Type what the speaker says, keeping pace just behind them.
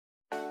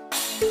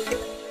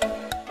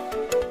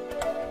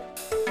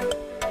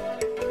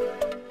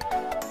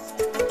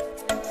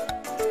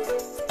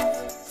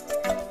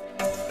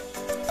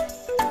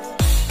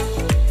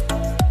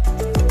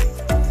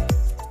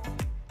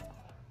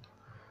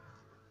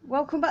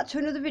Welcome back to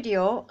another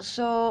video.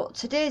 So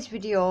today's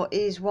video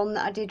is one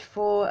that I did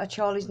for a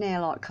Charlie's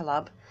Nail Art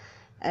collab.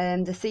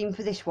 The theme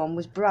for this one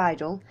was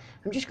bridal.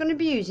 I'm just going to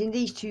be using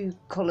these two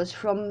colours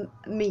from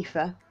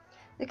Mefa.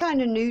 They're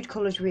kind of nude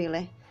colours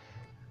really.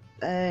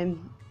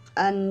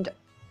 And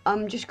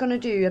I'm just going to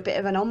do a bit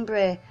of an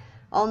ombre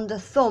on the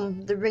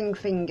thumb, the ring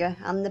finger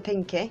and the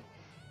pinky.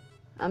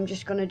 I'm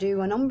just going to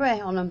do an ombre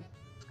on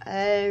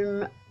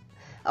them.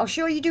 I'll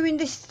show you doing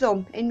this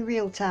thumb in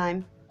real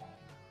time.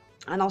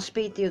 And I'll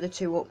speed the other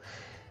two up,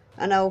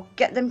 and I'll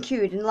get them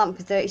cured in the lamp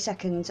for 30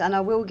 seconds, and I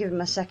will give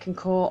them a second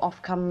coat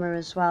off camera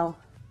as well.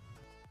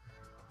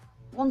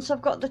 Once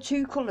I've got the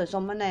two colours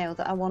on my nail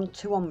that I want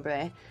to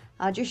ombre,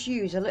 I just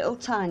use a little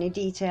tiny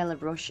detailer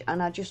brush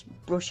and I just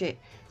brush it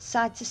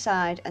side to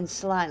side and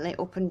slightly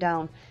up and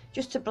down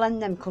just to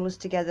blend them colours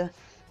together.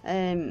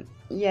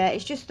 Yeah,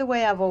 it's just the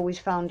way I've always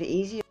found it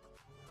easier,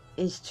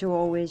 is to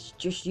always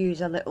just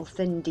use a little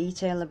thin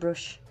detailer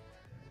brush.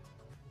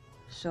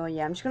 So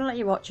yeah, I'm just going to let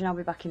you watch and I'll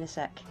be back in a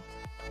sec.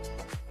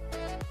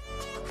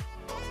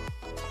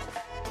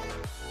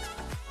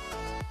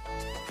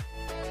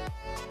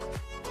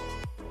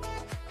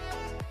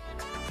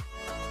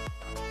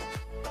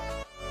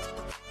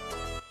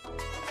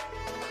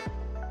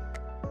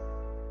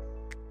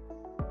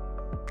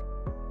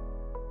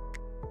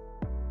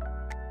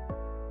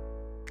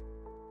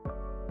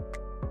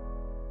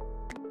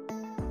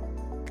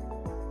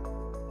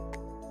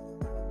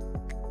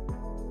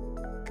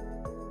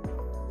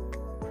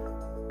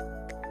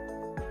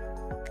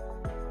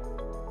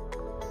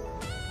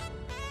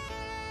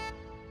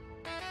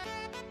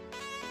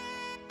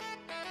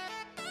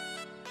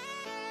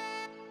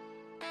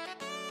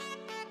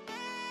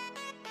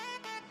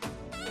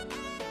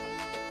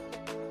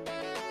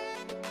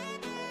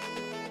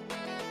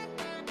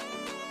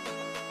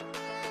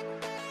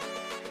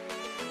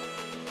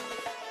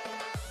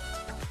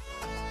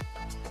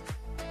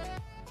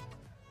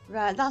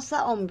 Right, that's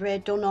that ombre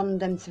done on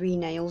them three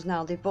nails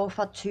now. They've both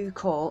had two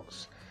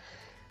coats.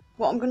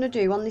 What I'm going to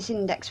do on this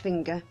index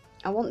finger,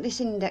 I want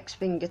this index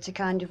finger to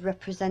kind of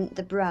represent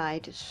the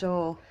bride.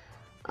 So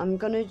I'm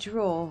going to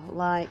draw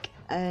like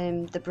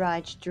the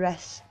bride's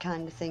dress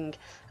kind of thing.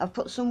 I've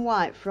put some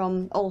white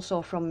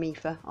also from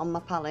Mefa on my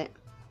palette.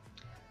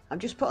 I've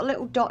just put a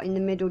little dot in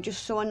the middle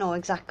just so I know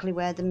exactly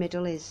where the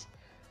middle is.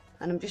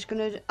 And I'm just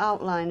going to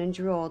outline and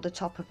draw the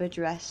top of a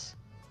dress.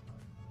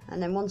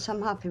 And then once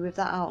I'm happy with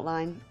that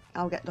outline,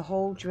 I'll get the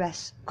whole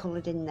dress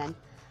coloured in then.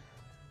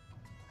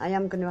 I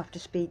am going to have to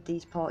speed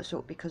these parts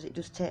up because it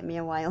does take me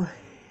a while.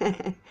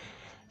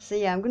 So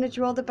yeah, I'm going to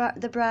draw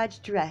the bride's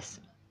dress.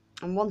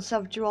 And once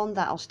I've drawn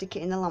that, I'll stick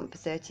it in the lamp for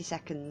 30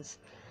 seconds.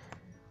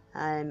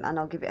 And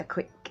I'll give it a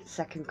quick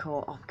second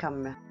coat off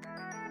camera.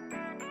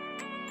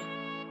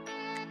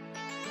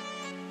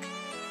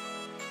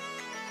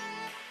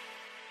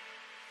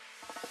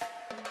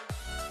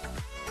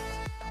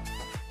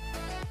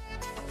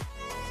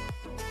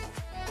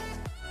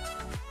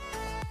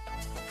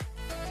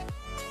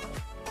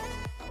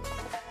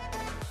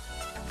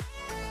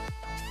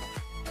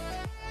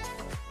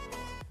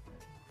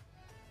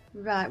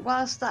 Right,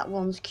 whilst that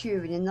one's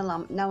curing in the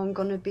lamp, now I'm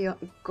going to be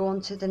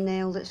going to the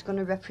nail that's going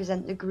to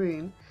represent the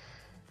groom,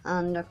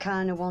 and I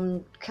kind of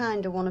want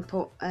to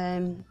put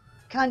kind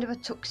of a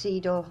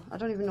tuxedo. I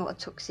don't even know what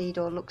a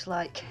tuxedo looks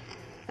like,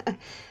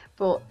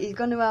 but he's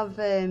going to have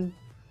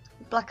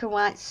black and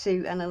white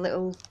suit and a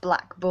little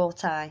black bow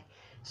tie.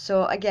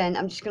 So again,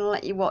 I'm just going to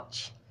let you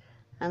watch,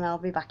 and I'll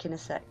be back in a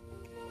sec.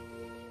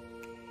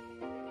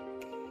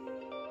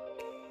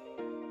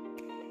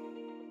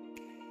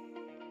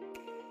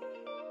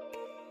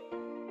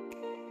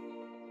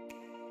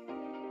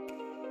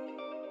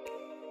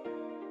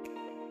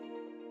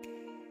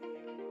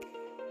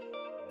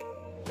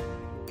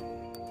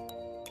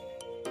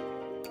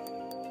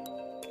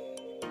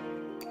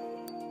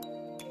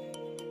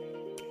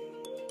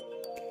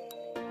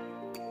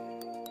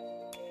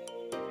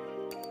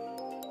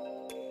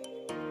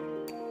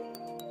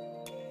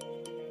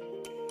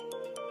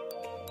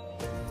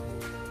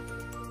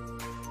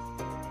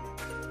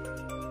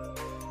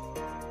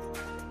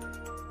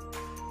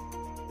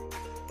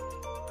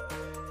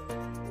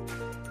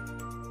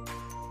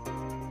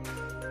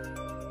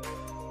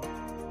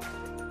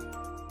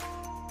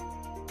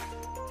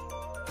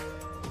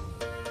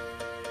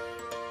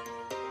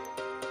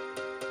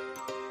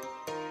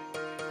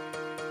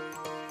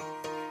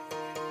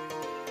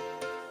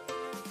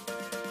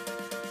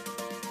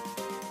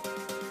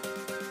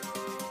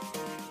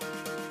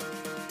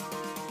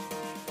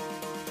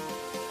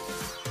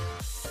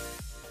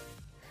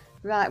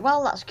 Right,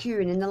 while that's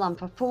curing in the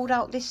lamp, I've pulled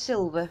out this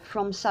silver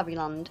from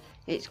Savvyland.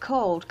 It's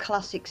called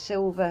Classic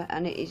Silver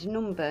and it is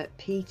number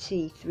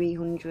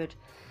PT300.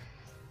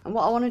 And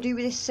what I want to do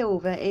with this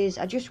silver is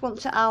I just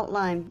want to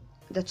outline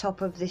the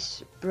top of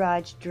this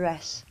bride's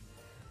dress.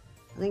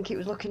 I think it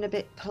was looking a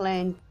bit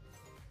plain,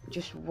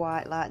 just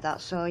white like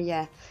that. So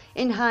yeah,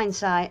 in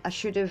hindsight I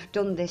should have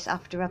done this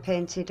after I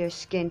painted her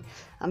skin.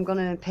 I'm going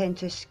to paint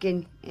her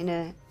skin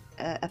in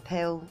a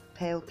pale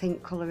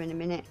pink colour in a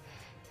minute.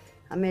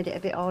 I made it a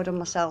bit hard on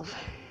myself.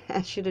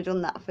 I should have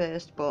done that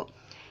first, but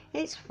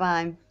it's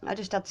fine. I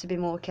just had to be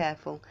more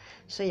careful.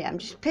 So yeah, I'm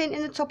just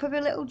painting the top of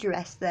a little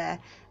dress there,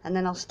 and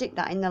then I'll stick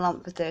that in the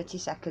lamp for 30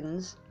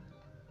 seconds.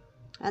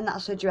 And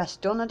that's a dress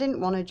done. I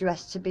didn't want a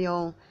dress to be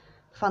all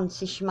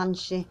fancy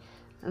schmancy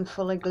and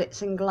full of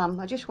glitz and glam.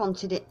 I just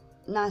wanted it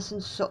nice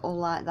and subtle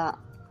like that.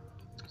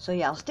 So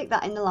yeah, I'll stick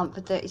that in the lamp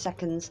for 30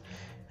 seconds,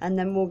 and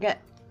then we'll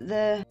get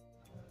the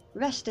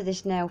rest of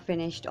this nail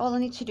finished. All I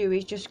need to do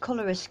is just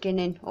colour her skin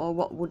in, or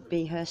what would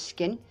be her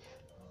skin.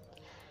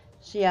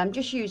 So yeah, I'm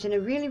just using a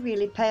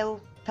really pale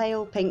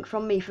pink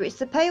from Mefa. It's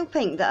the pale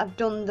pink that I've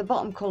done the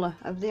bottom colour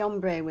of the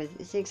ombre with.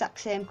 It's the exact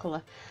same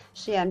colour.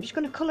 So yeah, I'm just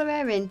going to colour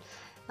her in,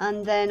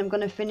 and then I'm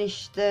going to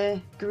finish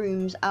the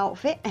groom's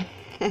outfit.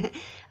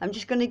 I'm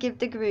just going to give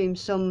the groom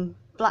some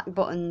black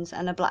buttons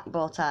and a black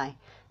bow tie.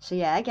 So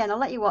yeah, again, I'll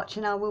let you watch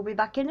and I will be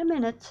back in a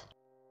minute.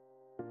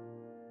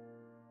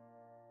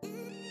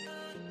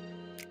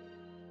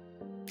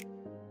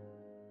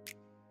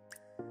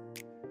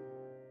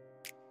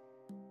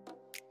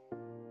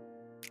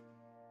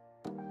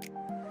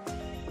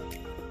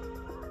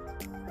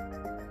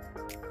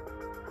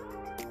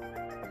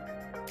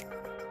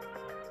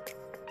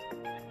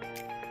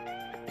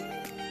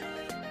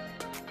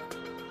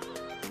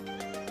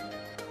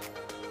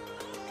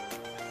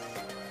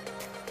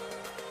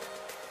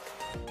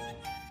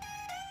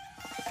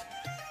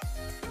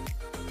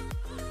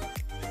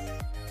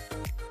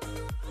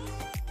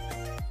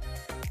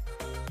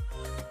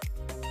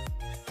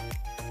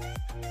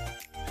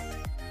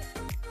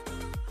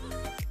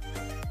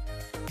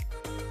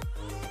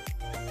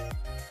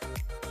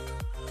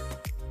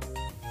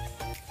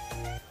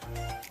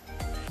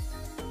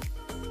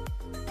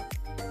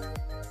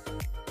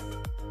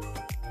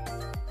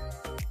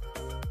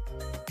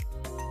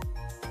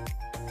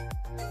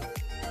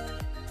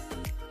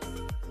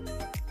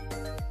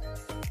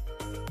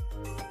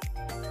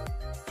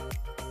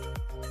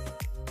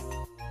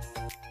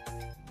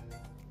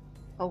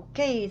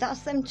 Okay, that's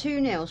them two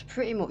nails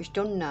pretty much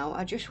done now.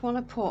 I just want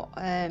to put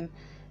a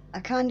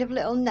kind of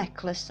little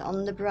necklace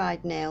on the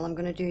bride nail. I'm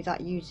going to do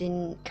that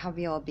using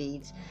caviar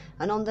beads.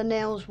 And on the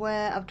nails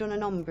where I've done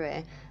an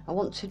ombre, I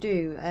want to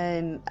do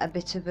a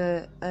bit of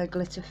a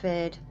glitter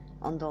fade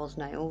on those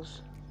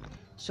nails.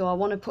 So I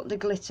want to put the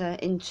glitter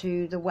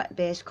into the wet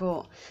base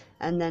coat,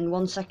 and then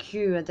once I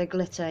cure the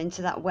glitter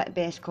into that wet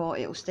base coat,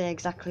 it will stay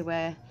exactly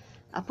where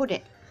I put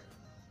it.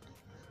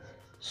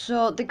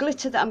 So the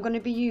glitter that I'm going to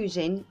be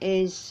using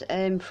is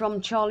from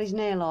Charlie's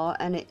Nail Art,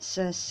 and it's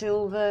a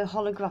silver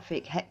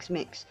holographic hex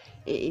mix.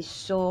 It is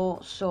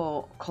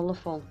so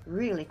colourful,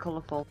 really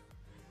colourful.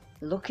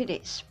 Look at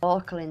it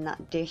sparkling,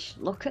 that dish.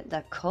 Look at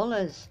the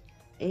colours.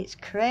 It's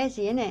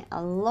crazy, isn't it?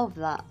 I love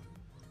that.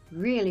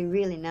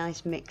 Really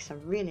nice mix. I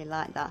really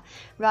like that.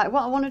 Right,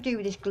 what I want to do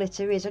with this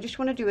glitter is I just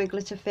want to do a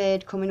glitter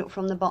fade coming up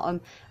from the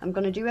bottom. I'm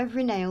going to do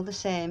every nail the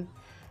same.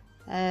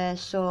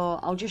 So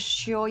I'll just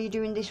show you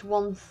doing this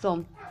one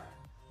thumb,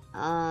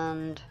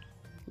 and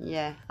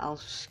yeah, I'll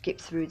skip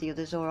through the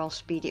others or I'll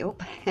speed it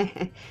up.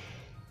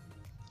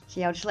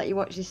 See, I'll just let you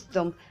watch this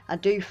thumb. I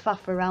do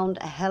faff around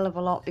a hell of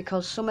a lot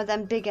because some of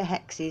them bigger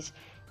hexes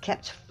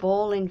kept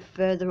falling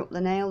further up the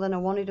nail than I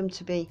wanted them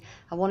to be.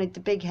 I wanted the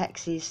big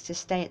hexes to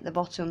stay at the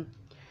bottom,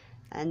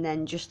 and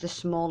then just the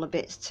smaller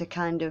bits to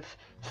kind of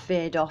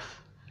fade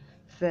off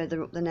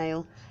further up the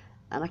nail,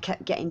 and I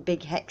kept getting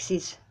big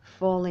hexes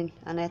falling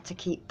and I had to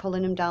keep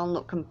pulling them down,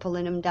 look, and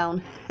pulling them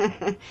down.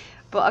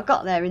 But I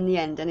got there in the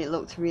end and it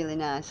looked really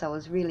nice. I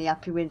was really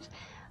happy with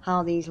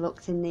how these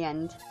looked in the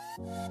end.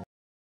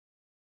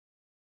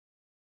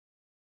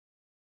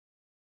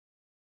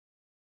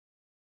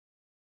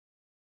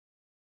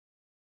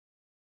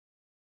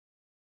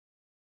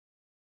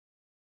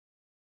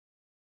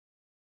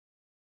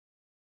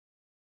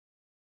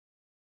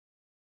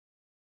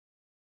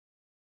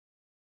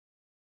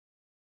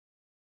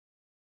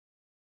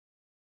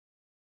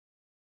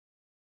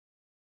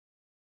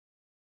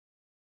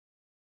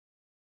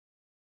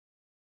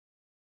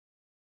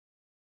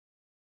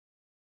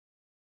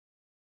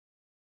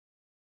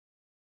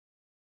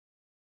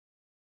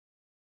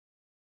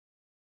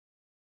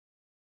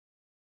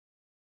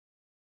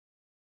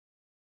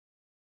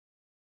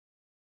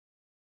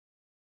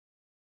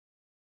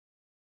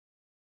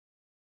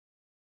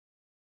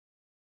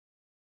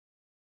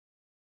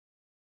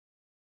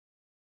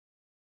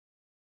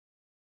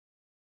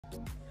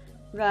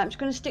 Right, I'm just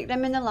going to stick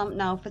them in the lamp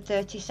now for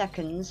 30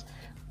 seconds.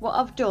 What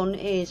I've done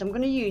is I'm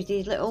going to use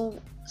these little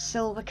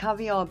silver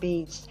caviar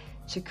beads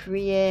to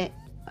create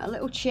a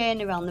little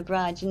chain around the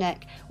bride's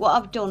neck. What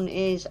I've done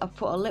is I've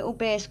put a little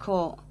base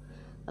coat,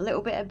 a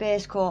little bit of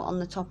base coat on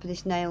the top of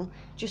this nail,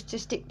 just to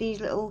stick these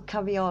little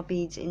caviar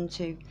beads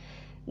into.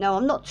 Now,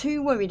 I'm not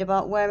too worried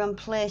about where I'm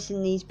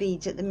placing these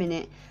beads at the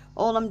minute.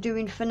 All I'm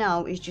doing for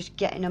now is just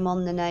getting them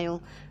on the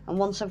nail, and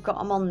once I've got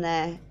them on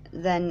there,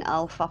 then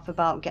I'll faff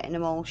about getting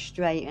them all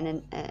straight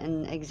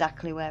and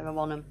exactly where I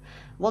want them.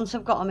 Once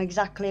I've got them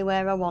exactly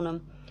where I want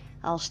them,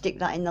 I'll stick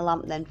that in the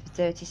lamp then for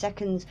 30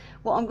 seconds.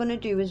 What I'm going to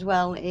do as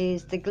well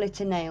is the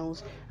glitter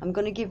nails. I'm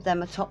going to give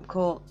them a top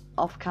coat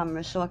off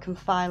camera so I can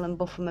file and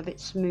buff them a bit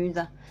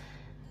smoother.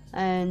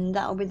 And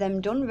that'll be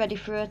them done, ready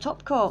for a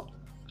top coat.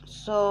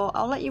 So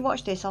I'll let you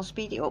watch this. I'll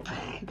speed it up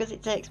because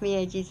it takes me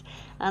ages,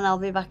 and I'll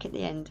be back at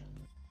the end.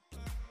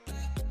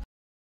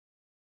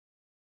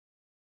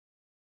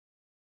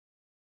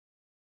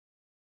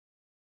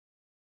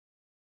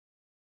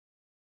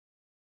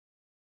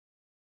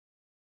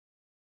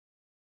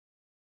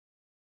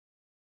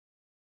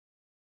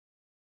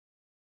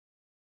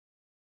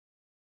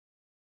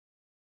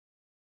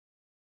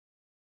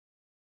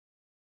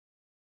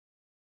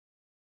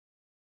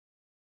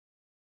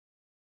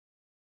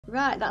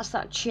 Right, that's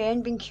that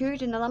chain being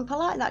cured in the lamp. I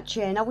like that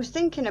chain. I was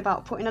thinking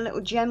about putting a little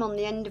gem on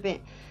the end of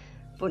it,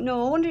 but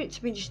no, I wanted it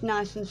to be just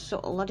nice and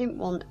subtle. I didn't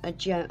want a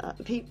gem.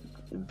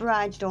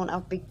 Brides don't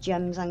have big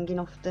gems hanging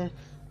off the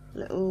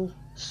little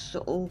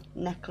subtle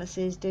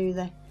necklaces, do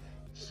they?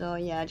 So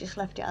yeah, I just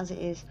left it as it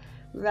is.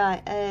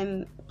 Right,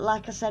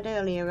 like I said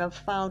earlier, I've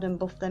filed and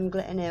buffed them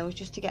glitter nails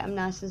just to get them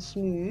nice and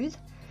smooth.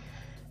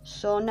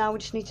 So now we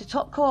just need to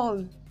top coat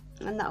them,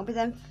 and that'll be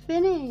them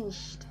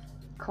finished.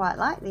 Quite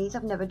like these.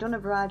 I've never done a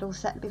bridal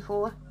set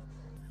before.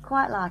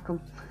 Quite like them.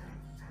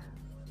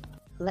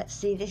 Let's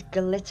see this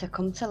glitter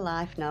come to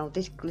life now.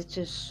 This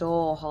glitter's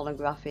so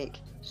holographic,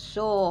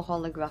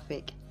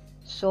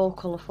 so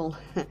colourful.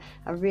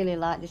 I really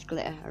like this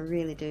glitter, I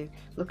really do.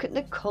 Look at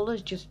the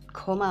colours just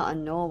come out of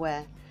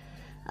nowhere.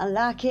 I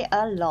like it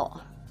a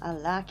lot. I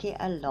like it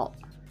a lot.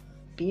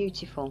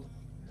 Beautiful.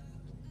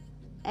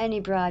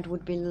 Any bride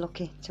would be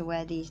lucky to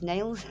wear these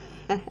nails.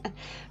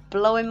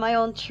 Blowing my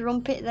own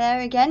trumpet there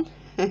again.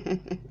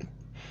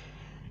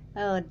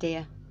 Oh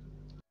dear.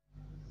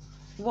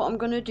 What I'm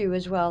going to do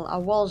as well, I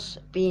was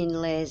being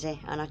lazy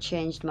and I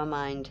changed my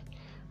mind.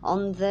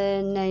 On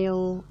the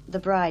nail, the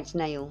bride's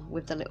nail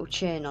with the little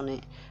chain on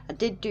it, I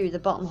did do the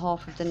bottom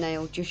half of the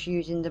nail just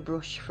using the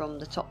brush from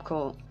the top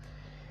coat.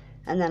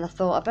 And then I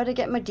thought I better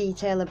get my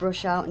detailer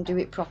brush out and do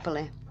it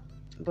properly.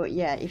 But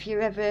yeah, if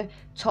you're ever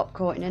top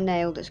coating a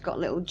nail that's got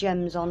little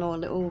gems on or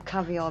little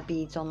caviar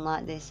beads on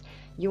like this,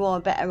 you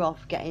are better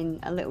off getting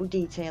a little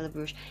detailer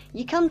brush.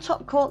 You can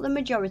top coat the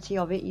majority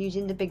of it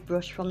using the big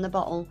brush from the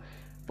bottle,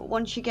 but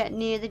once you get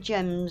near the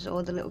gems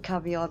or the little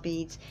caviar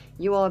beads,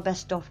 you are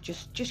best off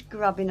just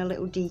grabbing a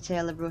little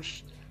detailer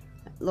brush.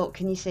 Look,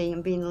 can you see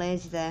I'm being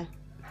lazy there?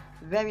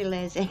 Very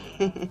lazy.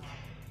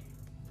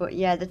 But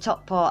yeah, the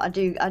top part I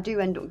do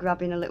end up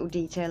grabbing a little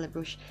detailer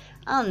brush,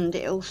 and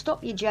it'll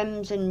stop your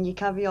gems and your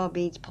caviar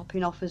beads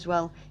popping off as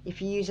well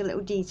if you use a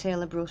little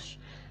detailer brush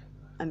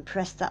and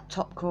press that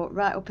top coat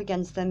right up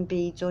against them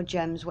beads or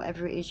gems,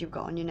 whatever it is you've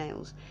got on your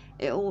nails.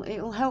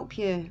 It'll help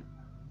your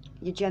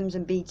gems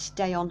and beads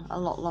stay on a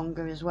lot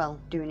longer as well,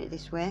 doing it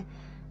this way.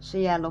 So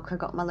yeah, look, I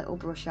got my little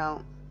brush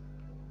out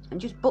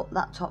and just butt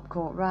that top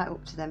coat right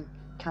up to them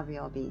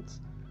caviar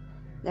beads.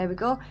 There we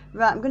go.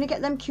 Right, I'm going to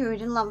get them cured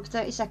in lamp for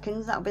 30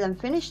 seconds. That'll be them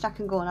finished. I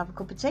can go and have a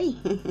cup of tea.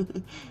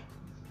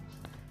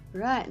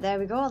 Right, there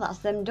we go. That's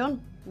them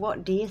done.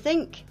 What do you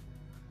think?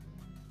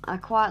 I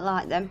quite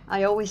like them.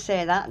 I always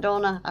say that,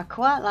 don't I? I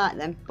quite like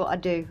them, but I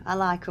do. I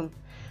like them.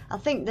 I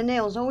think the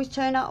nails always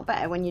turn out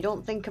better when you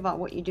don't think about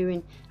what you're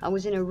doing. I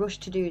was in a rush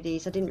to do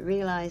these. I didn't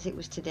realise it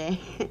was today.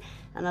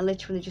 And I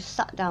literally just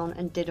sat down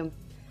and did them.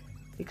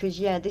 Because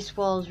yeah, this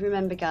was,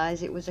 remember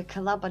guys, it was a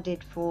collab I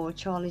did for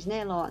Charlie's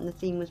Nail Art and the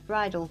theme was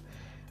bridal.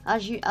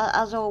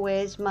 As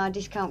always, my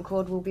discount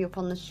code will be up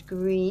on the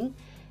screen.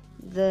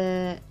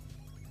 The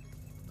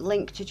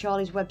link to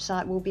Charlie's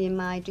website will be in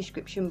my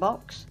description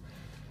box.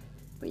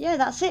 But yeah,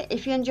 that's it.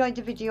 If you enjoyed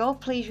the video,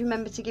 please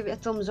remember to give it a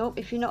thumbs up.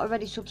 If you're not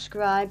already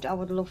subscribed, I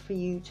would love for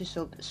you to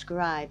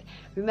subscribe.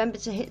 Remember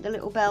to hit the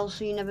little bell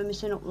so you never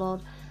miss an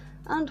upload.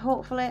 And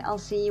hopefully I'll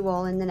see you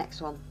all in the next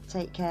one.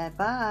 Take care.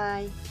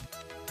 Bye.